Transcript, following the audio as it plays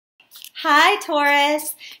Hi,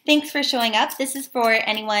 Taurus. Thanks for showing up. This is for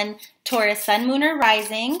anyone Taurus, Sun, Moon, or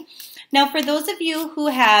Rising. Now, for those of you who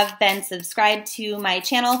have been subscribed to my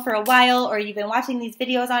channel for a while, or you've been watching these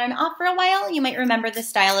videos on and off for a while, you might remember this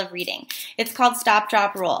style of reading. It's called Stop,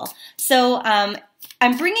 Drop, Roll. So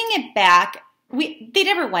I'm bringing it back. They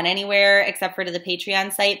never went anywhere except for to the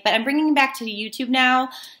Patreon site, but I'm bringing it back to YouTube now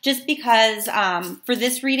just because, for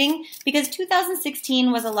this reading, because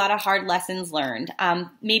 2016 was a lot of hard lessons learned.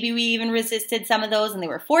 Maybe we even resisted some of those and they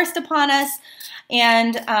were forced upon us.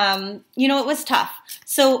 And, it was tough.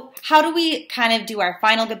 So how do we kind of do our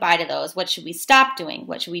final goodbye to those? What should we stop doing?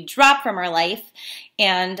 What should we drop from our life?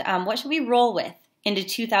 And what should we roll with into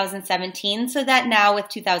 2017, so that now with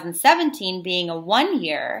 2017 being a 1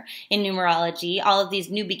 year in numerology, all of these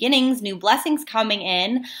new beginnings, new blessings coming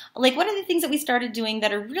in, like what are the things that we started doing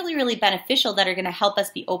that are really, really beneficial that are going to help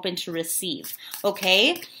us be open to receive?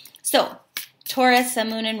 Okay, so Taurus,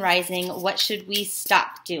 Sun, Moon, and Rising, what should we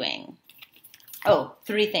stop doing? Oh,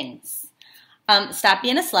 3 things. Stop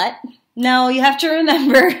being a slut. No, you have to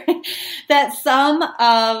remember that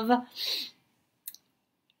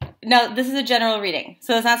now, this is a general reading,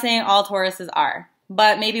 so it's not saying all Tauruses are,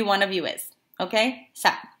 but maybe one of you is, okay?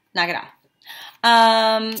 Stop. Knock it off.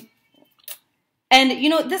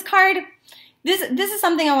 And, this card, this is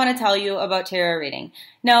something I want to tell you about tarot reading.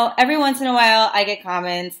 Now, every once in a while, I get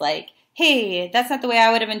comments like, hey, that's not the way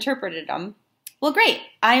I would have interpreted them. Well, great.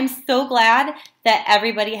 I'm so glad that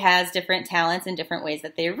everybody has different talents and different ways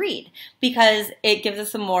that they read, because it gives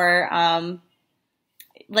us a more,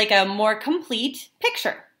 like a more complete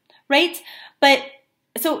picture. Right? But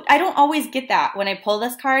so I don't always get that when I pull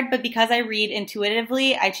this card, but because I read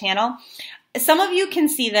intuitively, I channel. Some of you can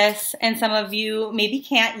see this and some of you maybe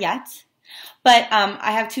can't yet, but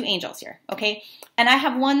I have 2 angels here, okay? And I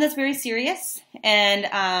have one that's very serious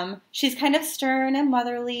and she's kind of stern and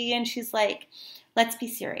motherly and she's like, let's be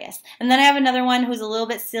serious. And then I have another one who's a little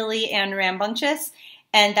bit silly and rambunctious,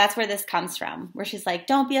 and that's where this comes from, where she's like,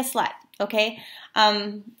 don't be a slut. Okay,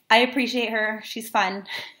 I appreciate her. She's fun.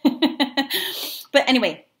 But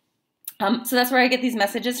anyway, so that's where I get these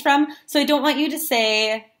messages from. So I don't want you to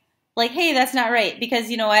say, like, hey, that's not right.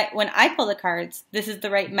 Because you know what? When I pull the cards, this is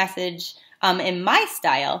the right message in my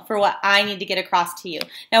style for what I need to get across to you.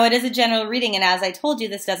 Now, it is a general reading, and as I told you,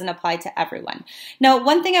 this doesn't apply to everyone. Now,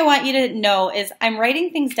 one thing I want you to know is I'm writing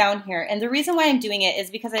things down here, and the reason why I'm doing it is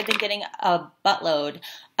because I've been getting a buttload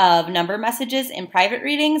of number messages in private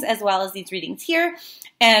readings as well as these readings here.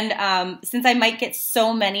 And since I might get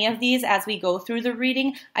so many of these as we go through the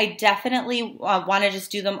reading, I definitely want to just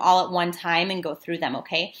do them all at one time and go through them,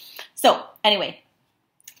 okay? So anyway,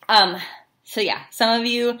 so yeah, some of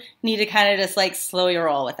you need to kind of just like slow your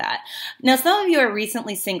roll with that. Now, some of you are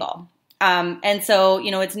recently single. And so,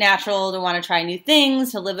 it's natural to want to try new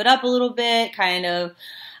things, to live it up a little bit, kind of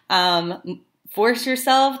force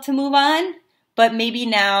yourself to move on. But maybe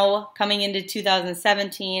now, coming into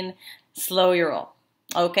 2017, slow your roll,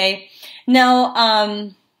 okay?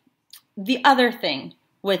 Now, the other thing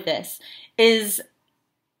with this is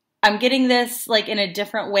I'm getting this like in a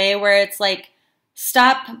different way where it's like,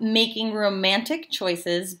 stop making romantic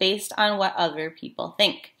choices based on what other people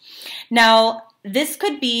think. Now, this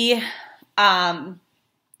could be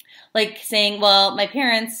like saying, well, my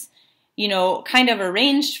parents, kind of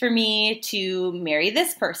arranged for me to marry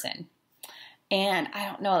this person. And I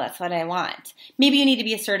don't know, that's what I want. Maybe you need to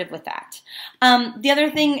be assertive with that. The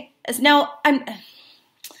other thing is now,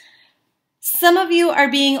 some of you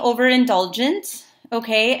are being overindulgent.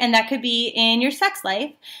 Okay, and that could be in your sex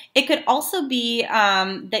life. It could also be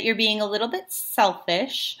that you're being a little bit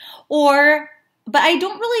selfish, but I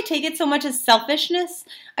don't really take it so much as selfishness.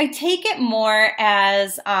 I take it more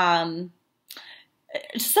as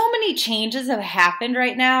so many changes have happened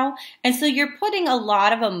right now, and so you're putting a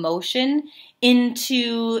lot of emotion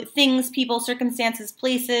into things, people, circumstances,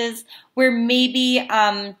 places where maybe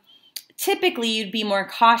typically you'd be more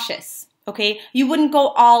cautious. Okay, you wouldn't go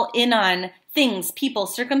all in on things, people,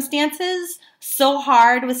 circumstances so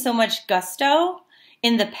hard with so much gusto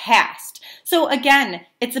in the past. So again,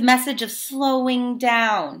 it's a message of slowing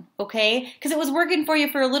down, okay? Because it was working for you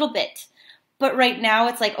for a little bit. But right now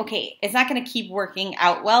it's like, okay, it's not going to keep working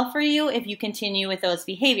out well for you if you continue with those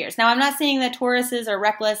behaviors. Now, I'm not saying that Tauruses are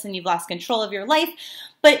reckless and you've lost control of your life,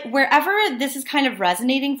 but wherever this is kind of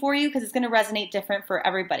resonating for you, because it's going to resonate different for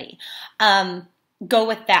everybody, go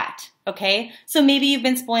with that, okay? So maybe you've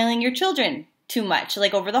been spoiling your children too much,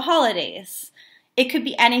 like over the holidays. It could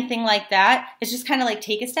be anything like that. It's just kind of like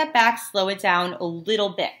take a step back, slow it down a little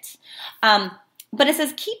bit. But it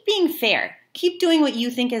says keep being fair. Keep doing what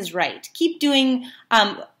you think is right. Keep doing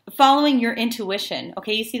following your intuition.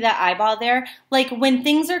 Okay, you see that eyeball there? Like when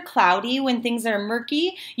things are cloudy, when things are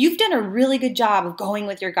murky, you've done a really good job of going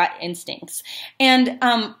with your gut instincts. And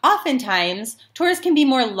oftentimes, Taurus can be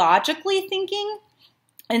more logically thinking.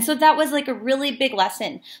 And so that was like a really big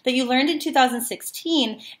lesson that you learned in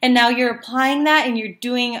 2016, and now you're applying that and you're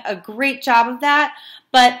doing a great job of that.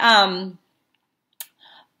 But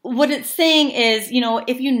what it's saying is, you know,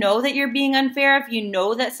 if you know that you're being unfair, if you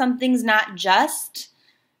know that something's not just,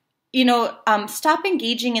 you know, stop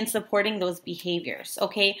engaging in supporting those behaviors,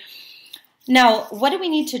 okay? Now, what do we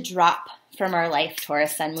need to drop from our life,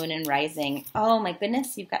 Taurus, Sun, Moon, and Rising? Oh my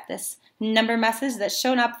goodness, you've got this number message that's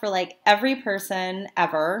shown up for like every person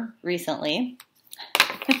ever recently.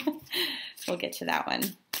 We'll get to that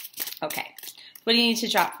one. Okay, what do you need to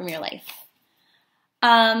drop from your life?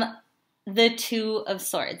 The Two of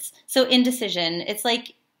Swords. So indecision. It's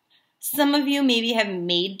like some of you maybe have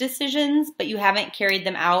made decisions, but you haven't carried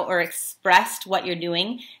them out or expressed what you're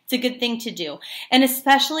doing. It's a good thing to do. And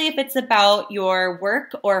especially if it's about your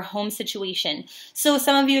work or home situation. So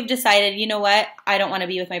some of you have decided, you know what, I don't want to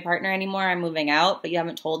be with my partner anymore. I'm moving out, but you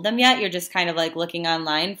haven't told them yet. You're just kind of like looking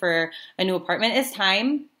online for a new apartment. It's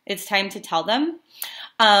time. It's time to tell them.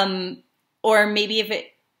 Or maybe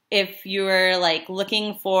if you're like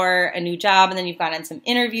looking for a new job and then you've gone on some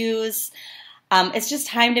interviews, it's just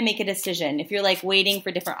time to make a decision. If you're like waiting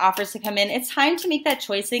for different offers to come in, it's time to make that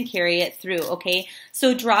choice and carry it through, okay?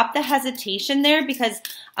 So drop the hesitation there because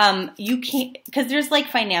you can't, because there's like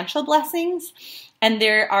financial blessings and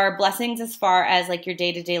there are blessings as far as like your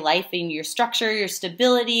day-to-day life and your structure, your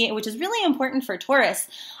stability, which is really important for Taurus.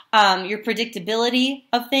 Your predictability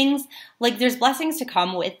of things, like there's blessings to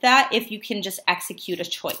come with that if you can just execute a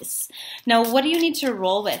choice. Now, what do you need to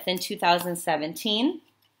roll with in 2017?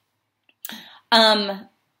 The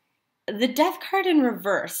Death card in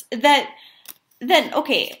reverse.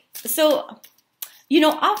 Okay, so, you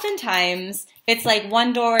know, oftentimes it's like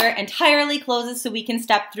one door entirely closes so we can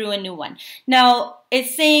step through a new one. Now,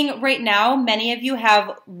 it's saying right now, many of you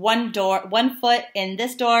have one foot in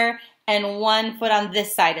this door and 1 foot on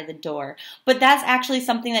this side of the door. But that's actually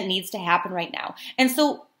something that needs to happen right now. And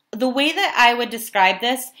so the way that I would describe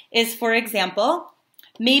this is, for example,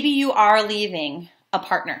 maybe you are leaving a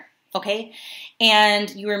partner, okay? And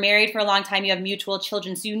you were married for a long time, you have mutual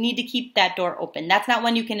children, so you need to keep that door open. That's not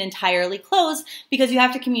one you can entirely close because you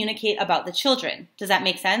have to communicate about the children. Does that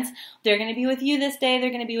make sense? They're going to be with you this day, they're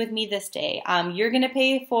going to be with me this day. You're going to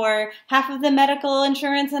pay for half of the medical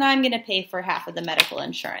insurance and I'm going to pay for half of the medical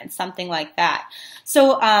insurance, something like that.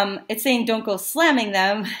 So it's saying don't go slamming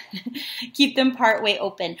them, keep them partway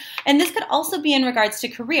open. And this could also be in regards to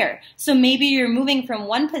career. So maybe you're moving from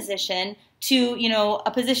one position to, you know, a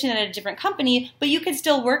position at a different company, but you could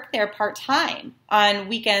still work there part-time on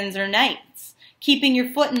weekends or nights, keeping your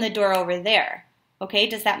foot in the door over there. Okay,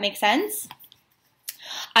 does that make sense?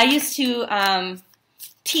 I used to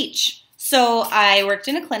teach. So I worked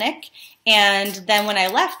in a clinic, and then when I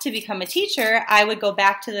left to become a teacher, I would go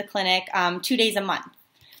back to the clinic 2 days a month.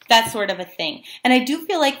 That sort of a thing. And I do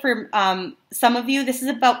feel like for some of you, this is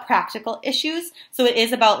about practical issues. So it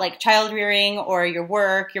is about like child rearing or your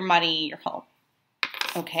work, your money, your home.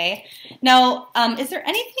 Okay. Now, is there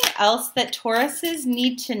anything else that Tauruses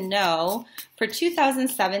need to know for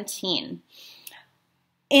 2017?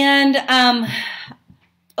 And,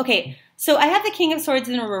 okay. So I have the King of Swords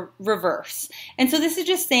in reverse. And so this is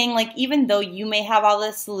just saying, like, even though you may have all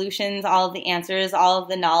the solutions, all of the answers, all of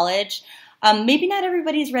the knowledge, maybe not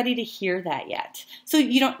everybody's ready to hear that yet. So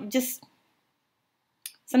you don't just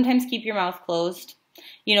sometimes keep your mouth closed.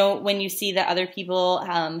 You know, when you see that other people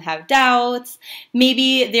have doubts,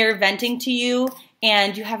 maybe they're venting to you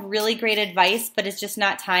and you have really great advice, but it's just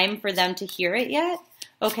not time for them to hear it yet.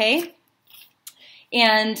 Okay?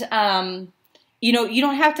 And, you know, you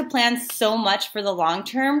don't have to plan so much for the long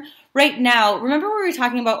term. Right now, remember we were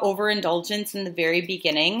talking about overindulgence in the very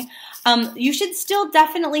beginning? You should still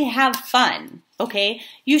definitely have fun, okay?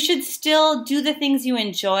 You should still do the things you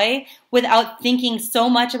enjoy without thinking so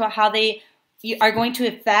much about how they are going to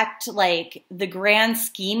affect, like, the grand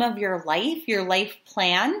scheme of your life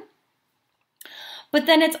plan. But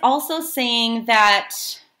then it's also saying that,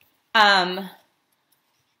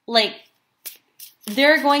 like,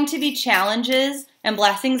 there are going to be challenges and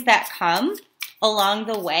blessings that come along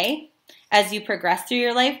the way as you progress through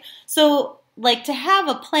your life. So, like, to have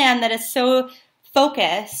a plan that is so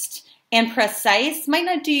focused and precise might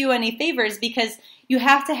not do you any favors because you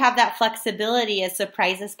have to have that flexibility as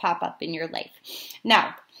surprises pop up in your life.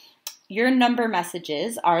 Now, your number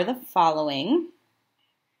messages are the following.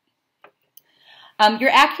 You're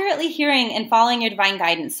accurately hearing and following your divine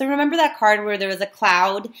guidance. So remember that card where there was a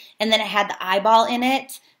cloud and then it had the eyeball in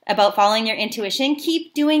it about following your intuition?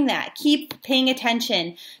 Keep doing that. Keep paying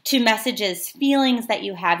attention to messages, feelings that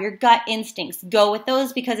you have, your gut instincts. Go with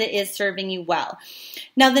those because it is serving you well.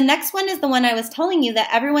 Now, the next one is the one I was telling you that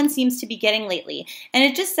everyone seems to be getting lately. And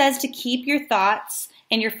it just says to keep your thoughts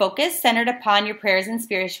and your focus centered upon your prayers and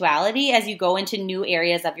spirituality as you go into new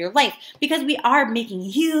areas of your life, because we are making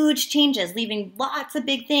huge changes, leaving lots of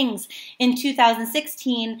big things in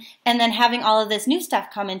 2016 and then having all of this new stuff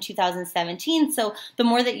come in 2017. So the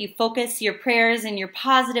more that you focus your prayers and your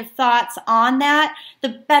positive thoughts on that, the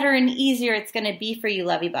better and easier it's going to be for you,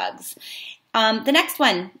 lovey bugs. The next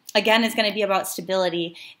one, again, is going to be about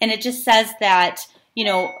stability. And it just says that, you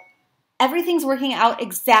know, everything's working out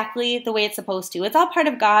exactly the way it's supposed to. It's all part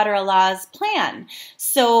of God or Allah's plan.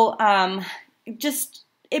 So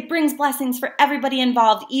it brings blessings for everybody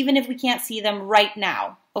involved, even if we can't see them right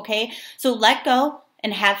now, okay? So let go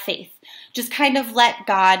and have faith. Just kind of let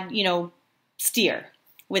God, you know, steer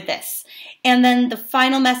with this. And then the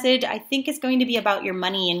final message, I think, is going to be about your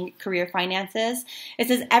money and career finances. It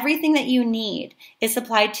says everything that you need is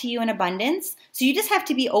supplied to you in abundance. So you just have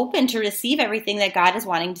to be open to receive everything that God is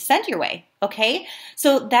wanting to send your way. Okay?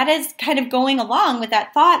 So that is kind of going along with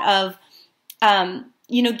that thought of,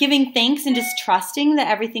 you know, giving thanks and just trusting that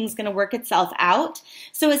everything's going to work itself out.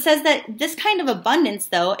 So it says that this kind of abundance,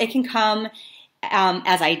 though, it can come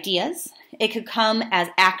as ideas. It could come as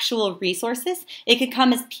actual resources. It could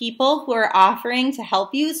come as people who are offering to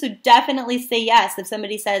help you. So definitely say yes. If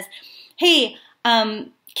somebody says, hey, can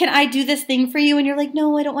I do this thing for you? And you're like,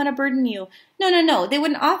 no, I don't want to burden you. No. They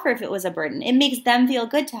wouldn't offer if it was a burden. It makes them feel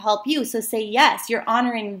good to help you. So say yes. You're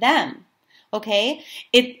honoring them. Okay?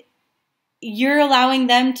 You're allowing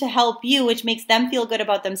them to help you, which makes them feel good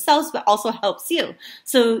about themselves, but also helps you.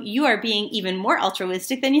 So you are being even more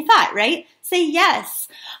altruistic than you thought, right? Say yes.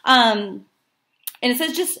 And it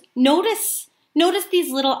says just notice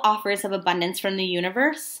these little offers of abundance from the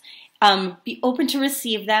universe. Be open to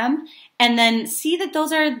receive them, and then see that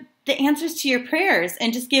those are the answers to your prayers,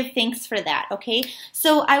 and just give thanks for that, okay?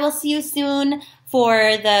 So I will see you soon for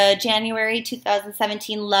the January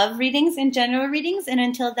 2017 love readings and general readings. And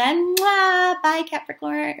until then, mwah, bye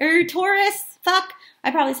Capricorn, or Taurus, fuck.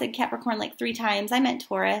 I probably said Capricorn like 3 times. I meant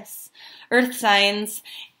Taurus. Earth signs,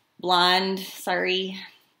 blonde, sorry.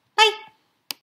 Bye.